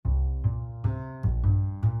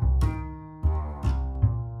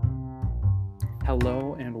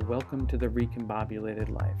Hello and welcome to the Recombobulated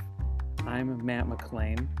Life. I'm Matt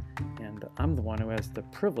McLean, and I'm the one who has the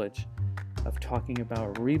privilege of talking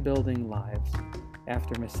about rebuilding lives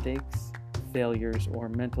after mistakes, failures, or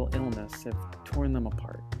mental illness have torn them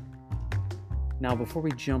apart. Now, before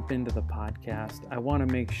we jump into the podcast, I want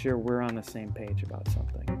to make sure we're on the same page about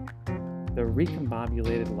something. The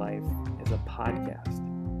Recombobulated Life is a podcast.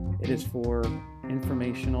 It is for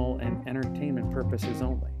informational and entertainment purposes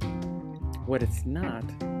only. What it's not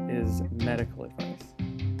is medical advice.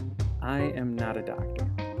 I am not a doctor,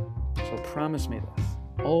 so promise me this.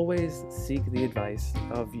 Always seek the advice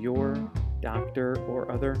of your doctor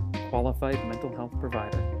or other qualified mental health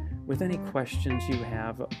provider with any questions you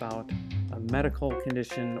have about a medical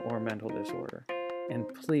condition or mental disorder.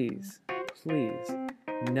 And please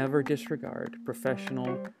never disregard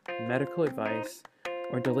professional medical advice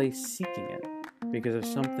or delay seeking it because of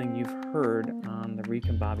something you've heard on the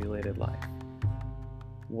Recombobulated Life.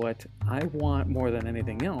 What I want more than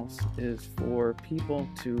anything else is for people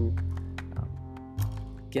to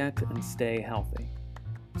get and stay healthy.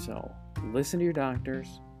 So listen to your doctors,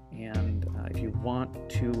 and if you want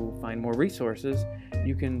to find more resources,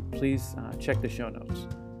 you can please check the show notes.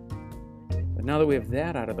 But now that we have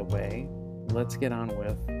that out of the way, let's get on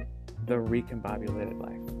with the Recombobulated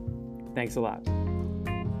Life. Thanks a lot.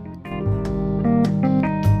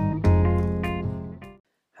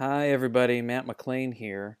 Hi everybody, Matt McLean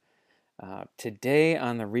here. Today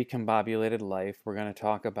on the Recombobulated Life, we're going to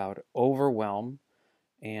talk about Overwhelm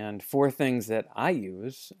and 4 things that I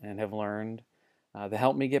use and have learned to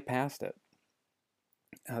help me get past it.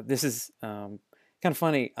 This is kind of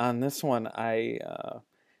funny. On this one, I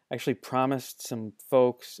actually promised some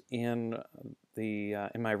folks in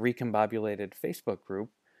my Recombobulated Facebook group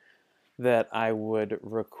that I would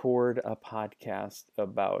record a podcast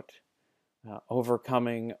about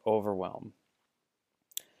overcoming overwhelm.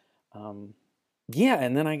 And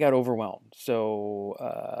then I got overwhelmed. So,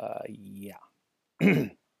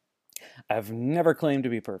 I've never claimed to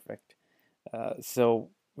be perfect.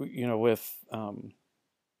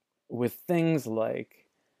 With things like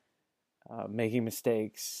making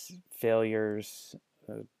mistakes, failures,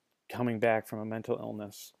 coming back from a mental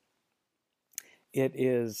illness, it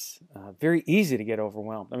is very easy to get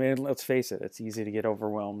overwhelmed. I mean, let's face it, it's easy to get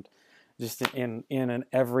overwhelmed just in an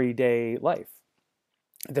everyday life.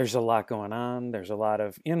 There's a lot going on. There's a lot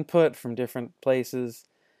of input from different places.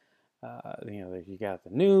 You got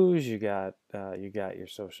the news, you got your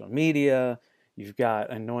social media, you've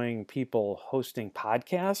got annoying people hosting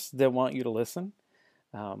podcasts that want you to listen.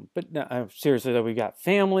 But no, seriously though, we've got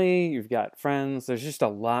family, you've got friends. There's just a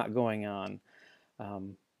lot going on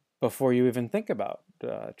before you even think about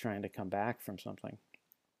trying to come back from something.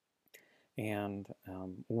 And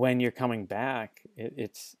when you're coming back,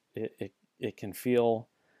 it can feel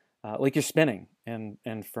like you're spinning.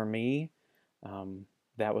 And for me,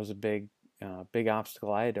 that was a big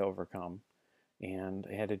obstacle I had to overcome. And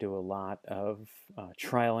I had to do a lot of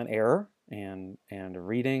trial and error and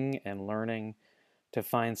reading and learning to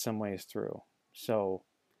find some ways through. So,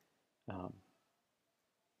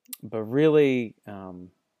 but really,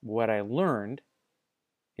 what I learned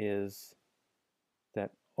is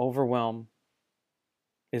that overwhelm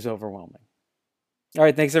is overwhelming. All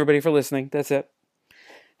right, thanks everybody for listening. That's it.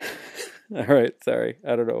 All right, sorry.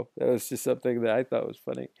 I don't know. That was just something that I thought was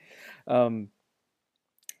funny.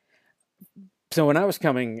 So when I was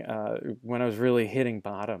when I was really hitting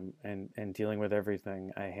bottom and dealing with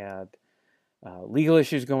everything, I had legal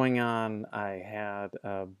issues going on. I had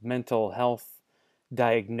a mental health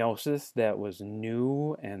diagnosis that was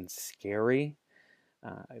new and scary.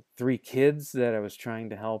 3 kids that I was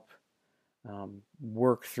trying to help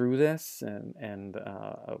work through this, and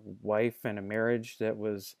a wife and a marriage that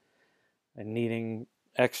was needing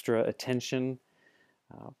extra attention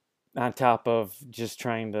on top of just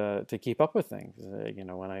trying to keep up with things.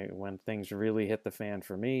 When things really hit the fan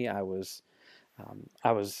for me, I was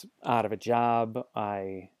out of a job.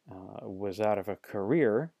 I was out of a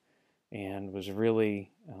career and was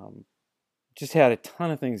really just had a ton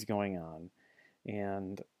of things going on.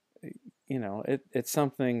 And it's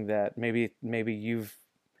something that maybe you've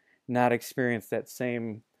not experienced that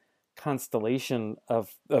same constellation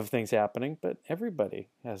of things happening, but everybody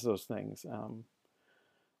has those things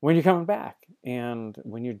when you're coming back and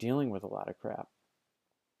when you're dealing with a lot of crap.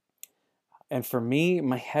 And for me,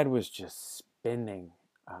 my head was just spinning.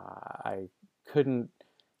 I couldn't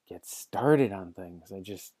get started on things. I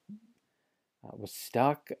just was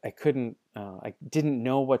stuck. I didn't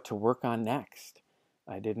know what to work on next.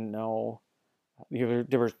 I didn't know.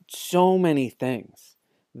 There were so many things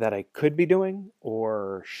that I could be doing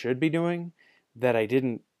or should be doing that I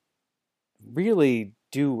didn't really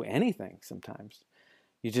do anything sometimes.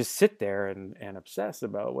 You just sit there and obsess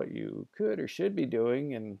about what you could or should be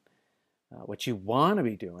doing and what you want to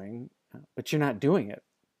be doing, but you're not doing it.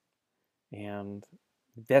 And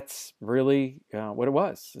that's really what it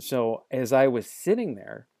was. So as I was sitting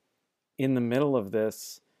there in the middle of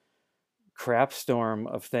this crap storm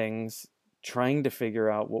of things, trying to figure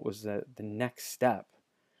out what was the next step,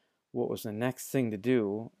 what was the next thing to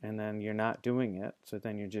do, and then you're not doing it. So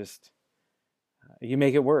then you just you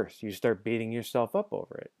make it worse. You start beating yourself up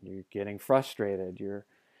over it. You're getting frustrated. You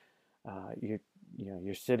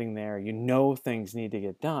you're sitting there. You know things need to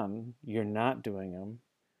get done. You're not doing them.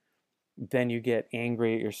 Then you get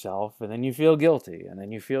angry at yourself, and then you feel guilty, and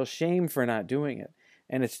then you feel shame for not doing it.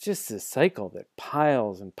 And it's just this cycle that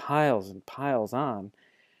piles and piles and piles on.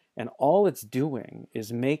 And all it's doing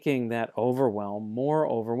is making that overwhelm more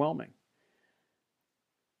overwhelming.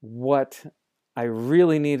 What I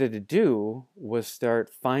really needed to do was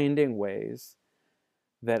start finding ways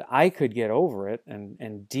that I could get over it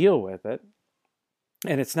and deal with it.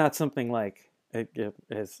 And it's not something like,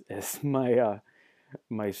 as my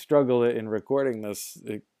struggle in recording this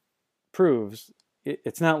it proves,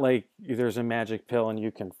 it's not like there's a magic pill and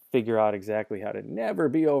you can figure out exactly how to never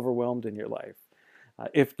be overwhelmed in your life.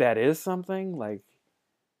 If that is something, like,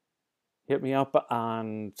 hit me up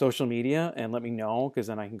on social media and let me know, because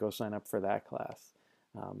then I can go sign up for that class.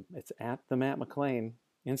 It's at the Matt McLean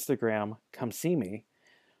Instagram. Come see me.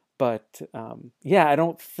 But yeah, I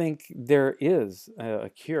don't think there is a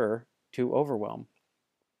cure to overwhelm.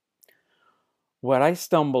 What I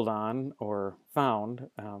stumbled on or found,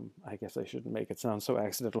 I guess I shouldn't make it sound so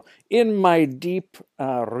accidental, in my deep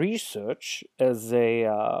research as in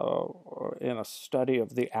a study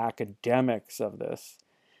of the academics of this.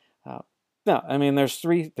 No, I mean,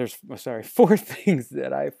 four things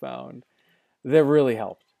that I found that really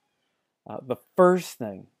helped. The first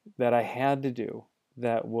thing that I had to do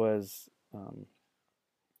that was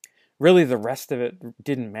really the rest of it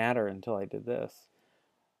didn't matter until I did this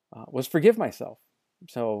was forgive myself.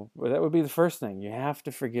 So that would be the first thing. You have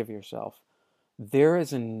to forgive yourself. There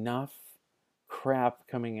is enough crap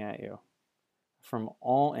coming at you from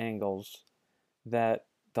all angles that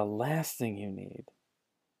the last thing you need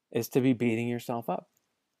is to be beating yourself up.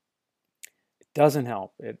 It doesn't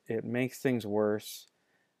help. It makes things worse.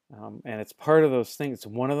 And it's part of those things. It's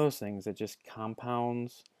one of those things that just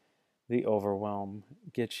compounds the overwhelm,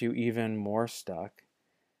 gets you even more stuck,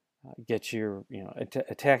 gets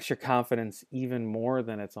attacks your confidence even more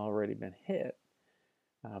than it's already been hit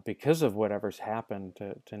because of whatever's happened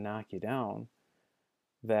to knock you down.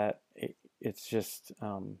 That it's just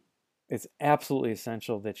it's absolutely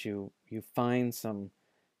essential that you find some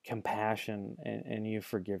compassion and you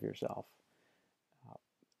forgive yourself.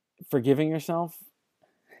 Forgiving yourself.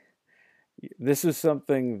 This is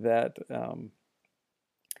something that I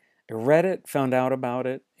read it, found out about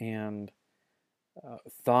it, and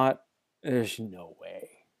thought, there's no way.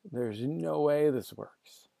 There's no way this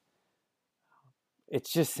works.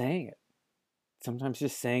 It's just saying it. Sometimes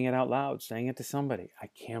just saying it out loud, saying it to somebody. I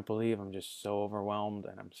can't believe I'm just so overwhelmed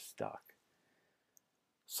and I'm stuck.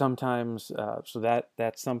 Sometimes, so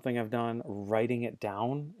that's something I've done. Writing it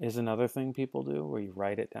down is another thing people do, where you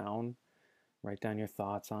write it down, write down your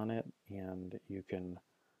thoughts on it, and you can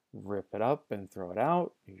rip it up and throw it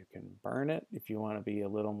out. You can burn it if you want to be a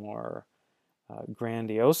little more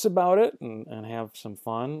grandiose about it and have some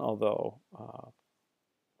fun, although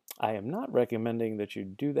I am not recommending that you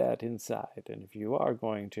do that inside. And if you are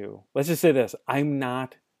going to, let's just say this, I'm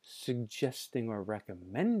not suggesting or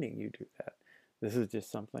recommending you do that. This is just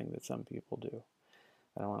something that some people do.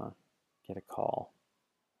 I don't want to get a call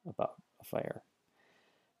about a fire.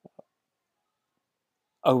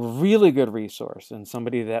 A really good resource and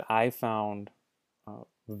somebody that I found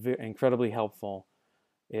incredibly helpful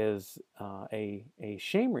is a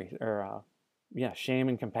shame shame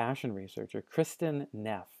and compassion researcher, Kristen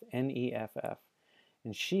Neff, Neff,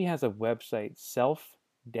 and she has a website,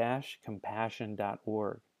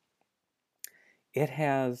 self-compassion.org. It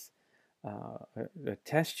has a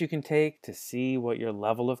test you can take to see what your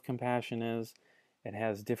level of compassion is. It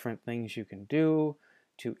has different things you can do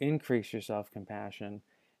to increase your self-compassion,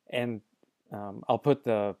 and I'll put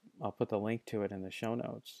the link to it in the show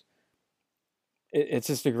notes. It's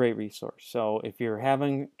just a great resource. So if you're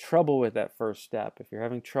having trouble with that first step, if you're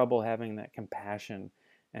having trouble having that compassion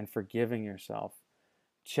and forgiving yourself,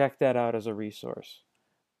 check that out as a resource.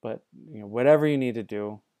 But whatever you need to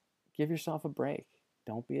do, give yourself a break.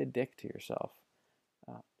 Don't be a dick to yourself.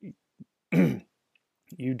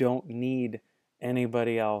 You don't need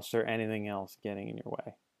anybody else or anything else getting in your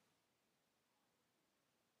way.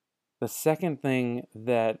 The second thing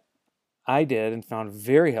that I did and found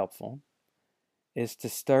very helpful is to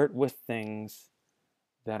start with things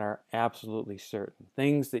that are absolutely certain,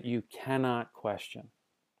 things that you cannot question.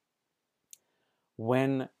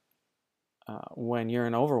 When you're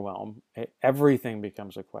in overwhelm, everything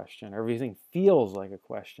becomes a question. Everything feels like a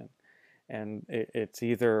question, and it's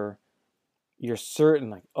either you're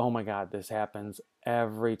certain, like, oh my God, this happens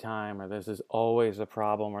every time, or this is always a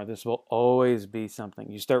problem, or this will always be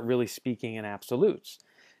something. You start really speaking in absolutes,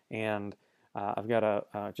 and I've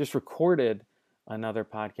got just recorded another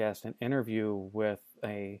podcast, an interview with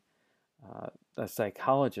a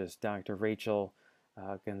psychologist, Dr. Rachel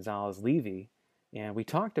Gonzalez-Levy, and we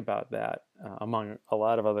talked about that among a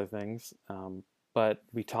lot of other things. But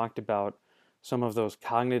we talked about some of those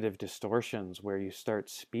cognitive distortions where you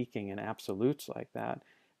start speaking in absolutes like that,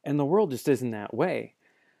 and the world just isn't that way.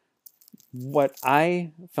 What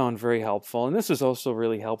I found very helpful, and this was also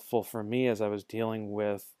really helpful for me as I was dealing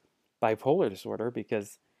with bipolar disorder,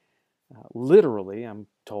 because literally, I'm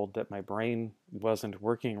told that my brain wasn't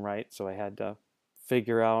working right, so I had to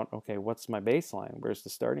figure out, okay, what's my baseline? Where's the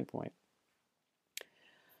starting point?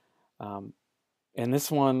 And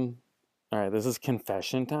this one, all right, this is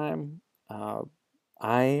confession time.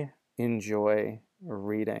 I enjoy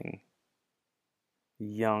reading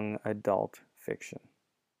young adult fiction.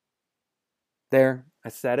 There, I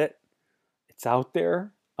said it. It's out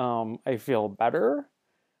there. I feel better.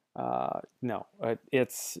 No,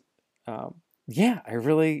 it's yeah,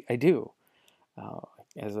 I do. Uh,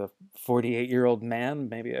 as a 48-year-old man,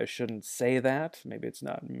 maybe I shouldn't say that. Maybe it's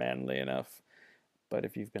not manly enough. But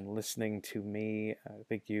if you've been listening to me, I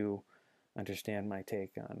think you understand my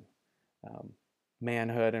take on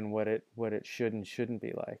manhood and what it should and shouldn't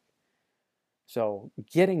be like. So,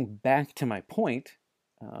 getting back to my point,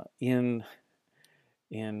 in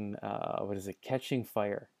what is it, Catching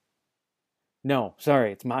Fire? No,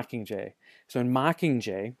 sorry, it's Mockingjay. So in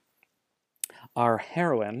Mockingjay, our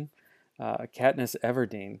heroine, Katniss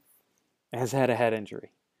Everdeen, has had a head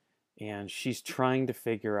injury, and she's trying to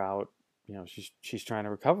figure out, she's trying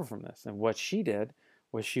to recover from this. And what she did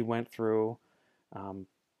was she went through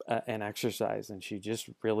an exercise, and she just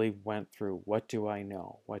really went through, what do I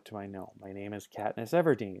know? What do I know? My name is Katniss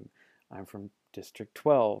Everdeen. I'm from District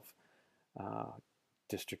 12.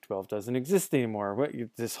 District 12 doesn't exist anymore.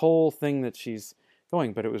 This whole thing that she's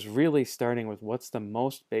going, but it was really starting with, what's the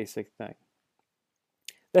most basic thing?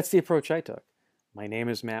 That's the approach I took. My name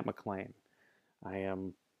is Matt McLean. I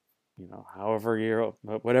am,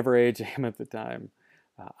 whatever age I am at the time.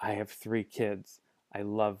 I have 3 kids. I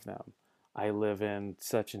love them. I live in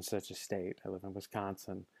such and such a state. I live in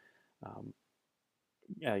Wisconsin.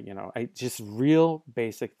 I just real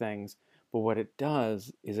basic things. But what it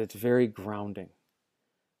does is it's very grounding.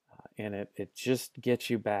 And it just gets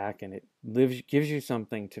you back, and it gives you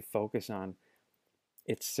something to focus on.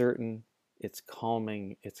 It's certain, it's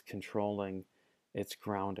calming, it's controlling, it's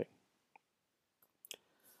grounding.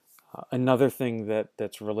 Another thing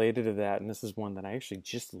that's related to that, and this is one that I actually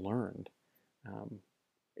just learned,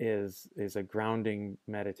 is a grounding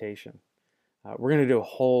meditation. We're going to do a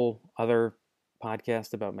whole other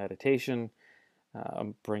podcast about meditation.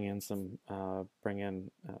 Bring in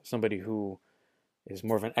somebody who is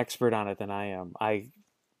more of an expert on it than I am. I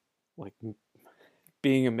like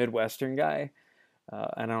being a Midwestern guy.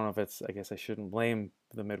 I don't know if I guess I shouldn't blame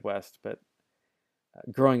the Midwest, but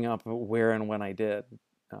growing up where and when I did,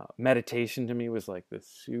 meditation to me was like this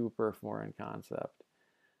super foreign concept.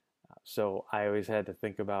 So I always had to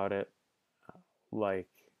think about it like,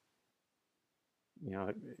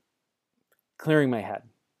 clearing my head.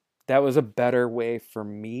 That was a better way for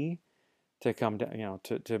me to come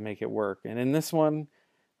to, to make it work. And in this one,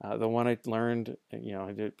 the one I learned,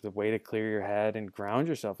 the way to clear your head and ground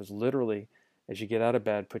yourself is literally, as you get out of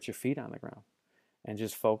bed, put your feet on the ground and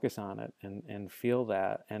just focus on it and feel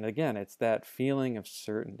that. And again, it's that feeling of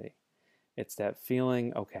certainty. It's that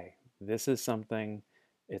feeling, okay, this is something,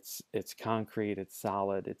 it's concrete, it's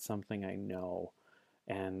solid, it's something I know.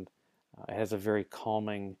 And it has a very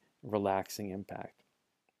calming, relaxing impact.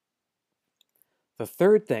 The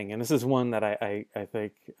third thing, and this is one that I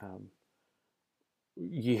think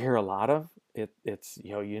you hear a lot of, it's,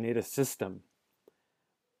 you need a system.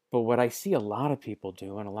 But what I see a lot of people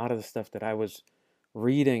do, and a lot of the stuff that I was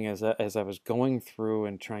reading as I was going through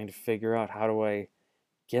and trying to figure out, how do I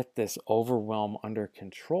get this overwhelm under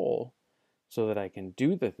control so that I can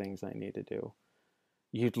do the things I need to do,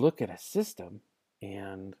 you'd look at a system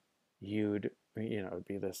and it'd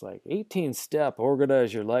be this like 18-step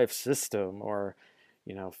organize your life system, or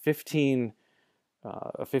 15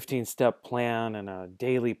 a 15-step plan and a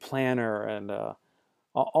daily planner and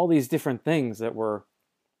all these different things that were,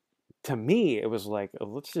 to me, it was like,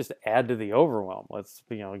 let's just add to the overwhelm. Let's,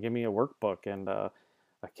 give me a workbook and a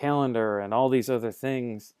calendar and all these other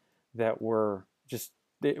things that were just,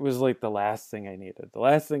 it was like the last thing I needed. The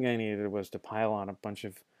last thing I needed was to pile on a bunch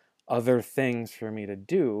of other things for me to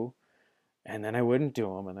do, and then I wouldn't do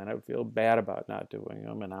them, and then I would feel bad about not doing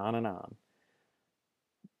them, and on and on.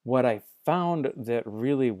 What I found that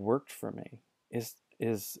really worked for me is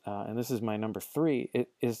and this is my number three, it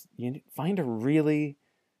is you find a really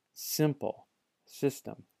simple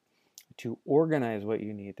system to organize what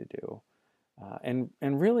you need to do, and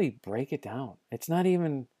really break it down. It's not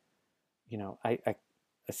even, a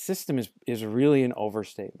system is really an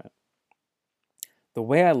overstatement. The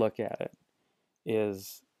way I look at it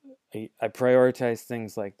is, I prioritize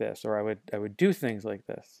things like this, or I would do things like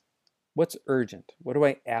this. What's urgent? What do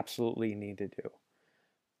I absolutely need to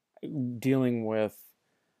do? Dealing with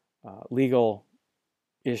legal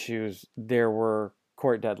issues, there were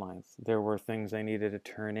court deadlines. There were things I needed to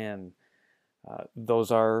turn in.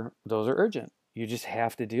 Those are urgent. You just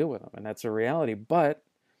have to deal with them, and that's a reality. But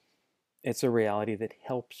it's a reality that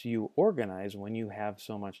helps you organize when you have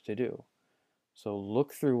so much to do. So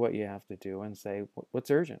look through what you have to do and say, what's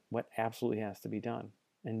urgent? What absolutely has to be done?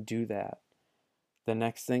 And do that. The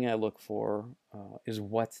next thing I look for is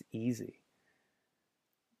what's easy.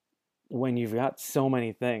 When you've got so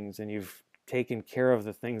many things and you've taken care of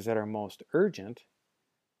the things that are most urgent,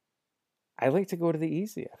 I like to go to the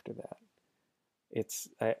easy after that.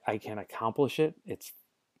 I can accomplish it. It's,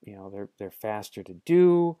 they're faster to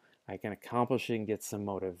do. I can accomplish it and get some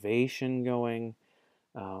motivation going.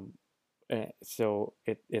 Um, so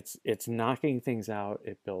it's knocking things out.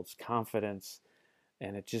 It builds confidence,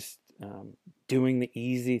 and it just, doing the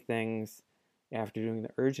easy things after doing the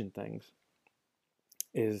urgent things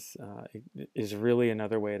is really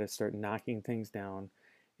another way to start knocking things down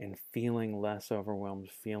and feeling less overwhelmed,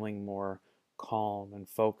 feeling more calm and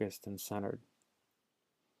focused and centered.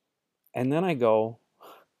 And then I go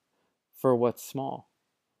for what's small.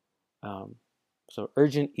 Um, so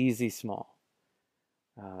urgent, easy, small.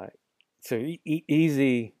 Uh, so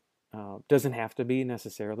easy doesn't have to be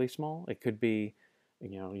necessarily small. It could be,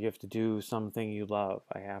 you have to do something you love.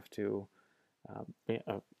 I have to,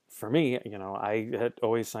 for me, I had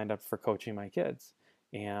always signed up for coaching my kids,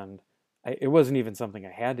 and it wasn't even something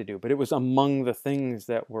I had to do, but it was among the things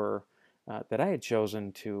that were that I had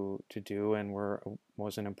chosen to do and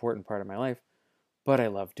was an important part of my life. But I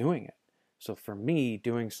love doing it. So for me,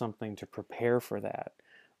 doing something to prepare for that,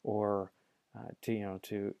 or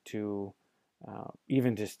to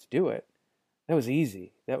even just to do it, that was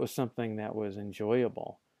easy. That was something that was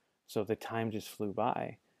enjoyable. So the time just flew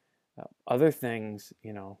by. Other things,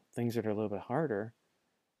 things that are a little bit harder,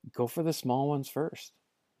 go for the small ones first.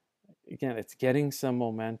 Again, it's getting some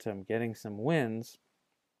momentum, getting some wins,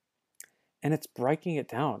 and it's breaking it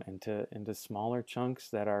down into smaller chunks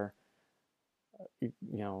that are,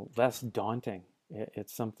 less daunting.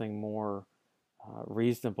 It's something more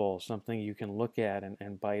reasonable, something you can look at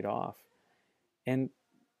and bite off. And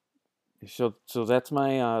so that's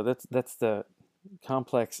my that's the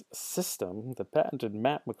complex system, the patented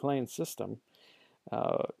Matt McLean system.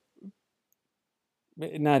 Uh,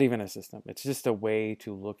 Not even a system. It's just a way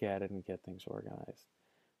to look at it and get things organized.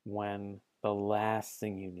 When the last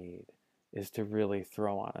thing you need is to really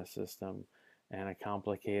throw on a system and a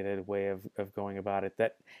complicated way of going about it,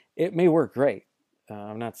 that it may work great.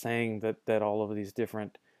 I'm not saying that all of these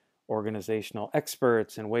different organizational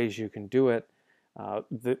experts and ways you can do it,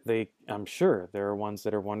 I'm sure there are ones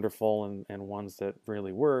that are wonderful and ones that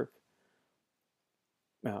really work.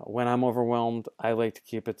 When I'm overwhelmed, I like to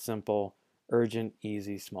keep it simple, urgent,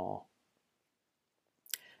 easy, small.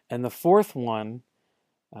 And the fourth one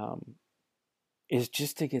um, is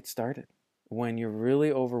just to get started. When you're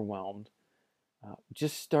really overwhelmed,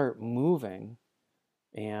 just start moving,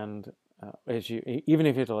 and even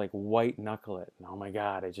if you have to like white knuckle it, and, oh my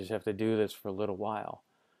God, I just have to do this for a little while.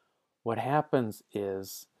 What happens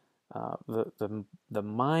is the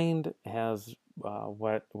mind has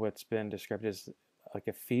what's been described as like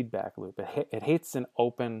a feedback loop. It hates an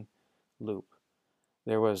open loop.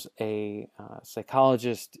 There was a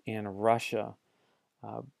psychologist in Russia,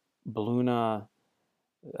 uh, Bluna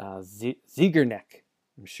Zigernek.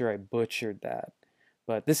 I'm sure I butchered that,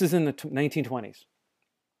 but this is in the 1920s,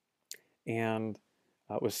 and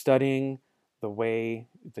was studying the way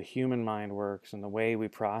the human mind works and the way we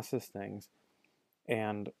process things.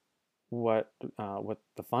 And what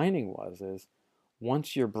the finding was is,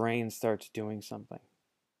 once your brain starts doing something,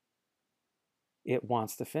 it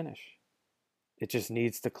wants to finish. It just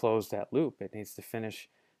needs to close that loop. It needs to finish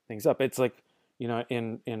things up. It's like,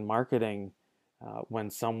 in marketing, when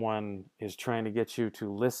someone is trying to get you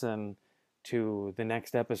to listen to the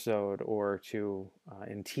next episode, or to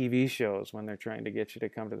in TV shows when they're trying to get you to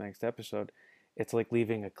come to the next episode, it's like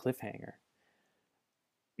leaving a cliffhanger.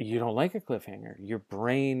 You don't like a cliffhanger. Your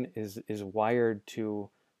brain is wired to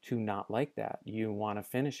not like that. You want to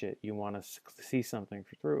finish it. You want to see something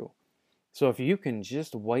through. So if you can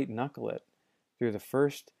just white knuckle it through the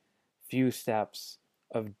first few steps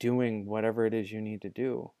of doing whatever it is you need to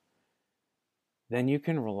do, then you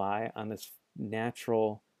can rely on this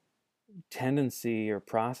natural tendency or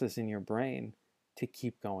process in your brain to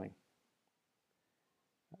keep going.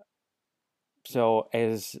 So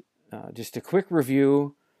as just a quick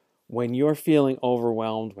review, when you're feeling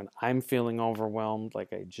overwhelmed, when I'm feeling overwhelmed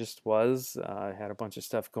like I just was, I had a bunch of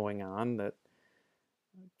stuff going on that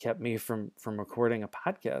kept me from recording a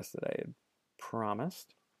podcast that I had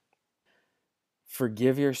promised.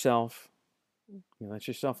 Forgive yourself. You let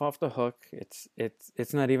yourself off the hook.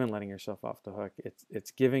 It's not even letting yourself off the hook.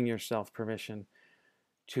 It's giving yourself permission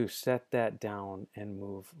to set that down and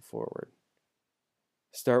move forward.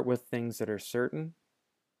 Start with things that are certain.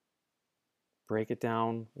 Break it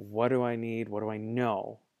down. What do I need? What do I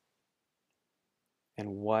know?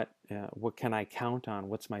 And what can I count on?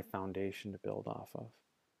 What's my foundation to build off of?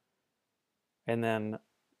 And then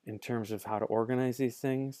in terms of how to organize these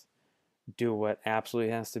things, do what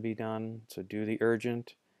absolutely has to be done. So do the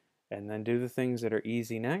urgent, and then do the things that are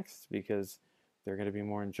easy next, because they're going to be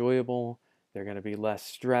more enjoyable. They're going to be less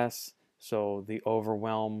stress. So the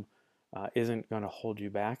overwhelm isn't going to hold you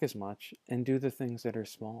back as much. And do the things that are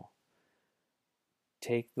small.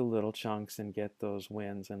 Take the little chunks and get those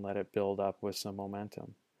wins and let it build up with some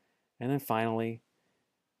momentum. And then finally,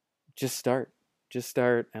 just start. Just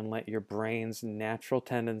start and let your brain's natural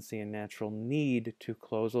tendency and natural need to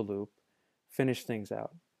close a loop finish things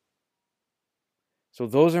out. So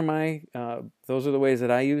those are the ways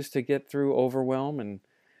that I use to get through overwhelm,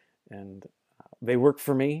 and they work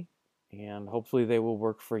for me, and hopefully they will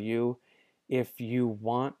work for you. If you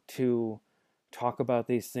want to talk about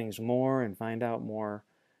these things more and find out more,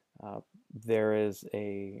 there is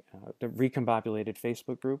the Recombobulated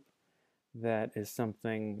Facebook group. That is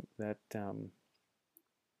something that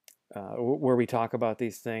where we talk about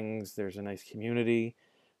these things. There's a nice community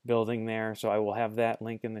building there, so I will have that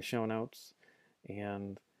link in the show notes.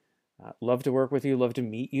 And love to work with you, love to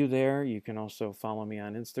meet you there. You can also follow me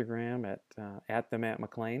on Instagram at the Matt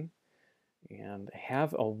McLean. And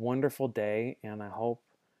have a wonderful day, and I hope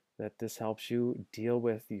that this helps you deal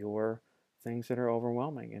with your things that are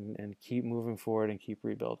overwhelming, and keep moving forward and keep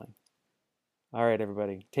rebuilding. All right,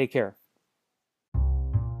 everybody, take care.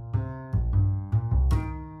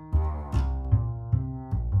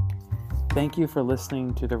 Thank you for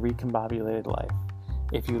listening to The Recombobulated Life.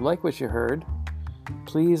 If you like what you heard,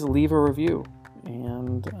 please leave a review,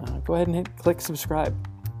 and go ahead and click subscribe.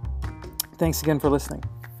 Thanks again for listening.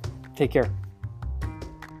 Take care.